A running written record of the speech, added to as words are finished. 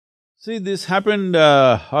See, this happened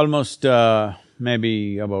almost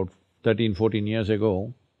maybe about 13, 14 years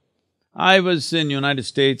ago. I was in United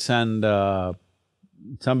States and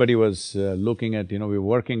somebody was looking at, we were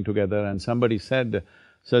working together and somebody said,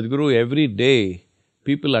 Sadhguru, every day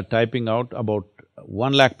people are typing out about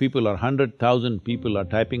 1 lakh people or 100,000 people are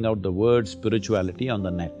typing out the word spirituality on the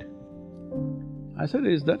net. I said,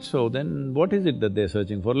 is that so? Then what is it that they're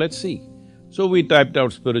searching for? Let's see. So we typed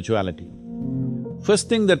out spirituality. First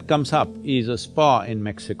thing that comes up is a spa in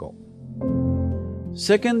Mexico.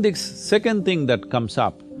 Second thing that comes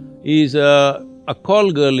up is a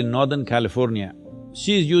call girl in Northern California.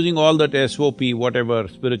 She's using all that SOP, whatever,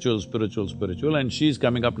 spiritual, and she's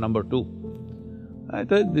coming up number 2. I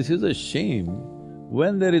thought, this is a shame.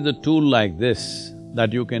 When there is a tool like this,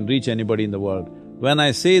 that you can reach anybody in the world, when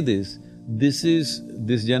I say this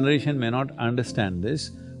generation may not understand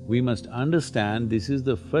this. We must understand this is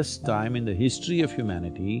the first time in the history of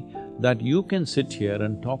humanity that you can sit here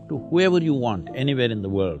and talk to whoever you want anywhere in the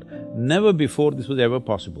world. Never before this was ever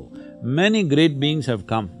possible. Many great beings have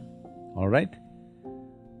come, all right?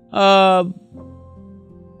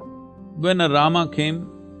 When a Rama came,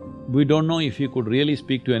 we don't know if he could really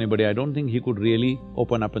speak to anybody. I don't think he could really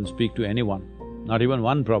open up and speak to anyone, not even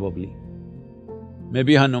one probably.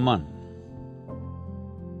 Maybe Hanuman.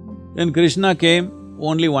 When Krishna came,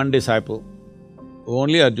 only one disciple,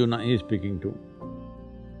 only Arjuna he is speaking to.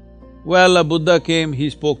 Well, a Buddha came, he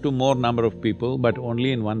spoke to more number of people, but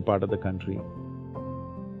only in one part of the country.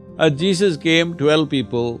 A Jesus came, 12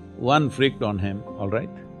 people, one freaked on him, all right?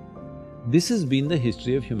 This has been the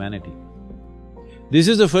history of humanity. This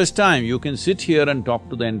is the first time you can sit here and talk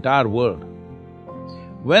to the entire world.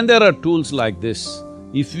 When there are tools like this,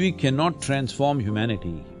 if we cannot transform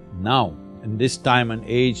humanity now, in this time and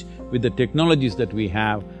age, with the technologies that we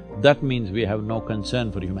have, that means we have no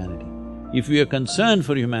concern for humanity. If we are concerned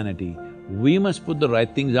for humanity, we must put the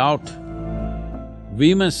right things out.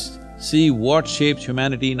 We must see what shapes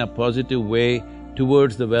humanity in a positive way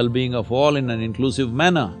towards the well-being of all in an inclusive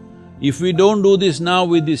manner. If we don't do this now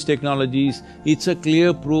with these technologies, it's a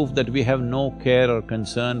clear proof that we have no care or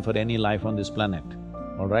concern for any life on this planet,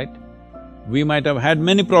 all right? We might have had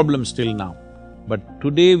many problems till now, but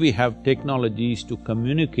today we have technologies to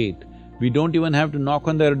communicate. We don't even have to knock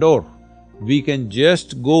on their door. We can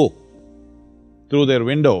just go through their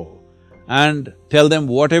window and tell them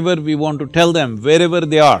whatever we want to tell them, wherever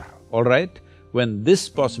they are, all right? When this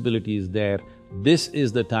possibility is there, this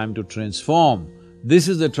is the time to transform. This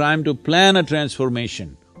is the time to plan a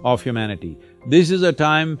transformation of humanity. This is a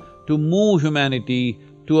time to move humanity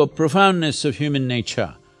to a profoundness of human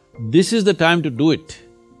nature. This is the time to do it.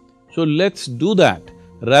 So let's do that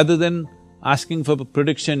rather than asking for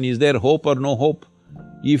prediction, is there hope or no hope?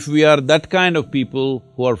 If we are that kind of people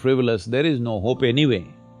who are frivolous, there is no hope anyway.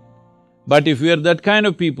 But if we are that kind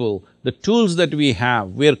of people, the tools that we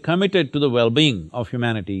have, we are committed to the well-being of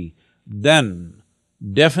humanity, then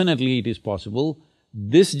definitely it is possible.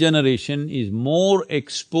 This generation is more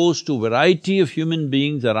exposed to variety of human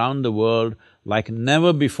beings around the world like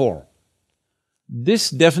never before. This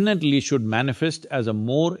definitely should manifest as a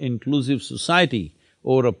more inclusive society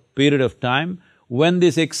over a period of time. When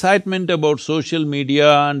this excitement about social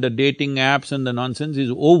media and the dating apps and the nonsense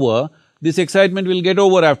is over, this excitement will get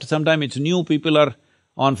over after some time. It's new, people are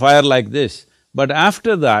on fire like this. But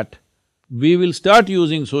after that, we will start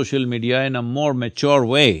using social media in a more mature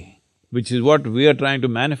way, which is what we are trying to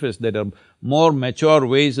manifest, that are more mature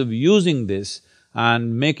ways of using this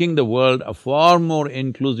and making the world a far more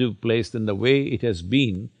inclusive place than the way it has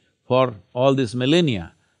been for all this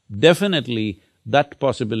millennia. Definitely, that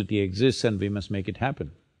possibility exists and we must make it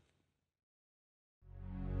happen.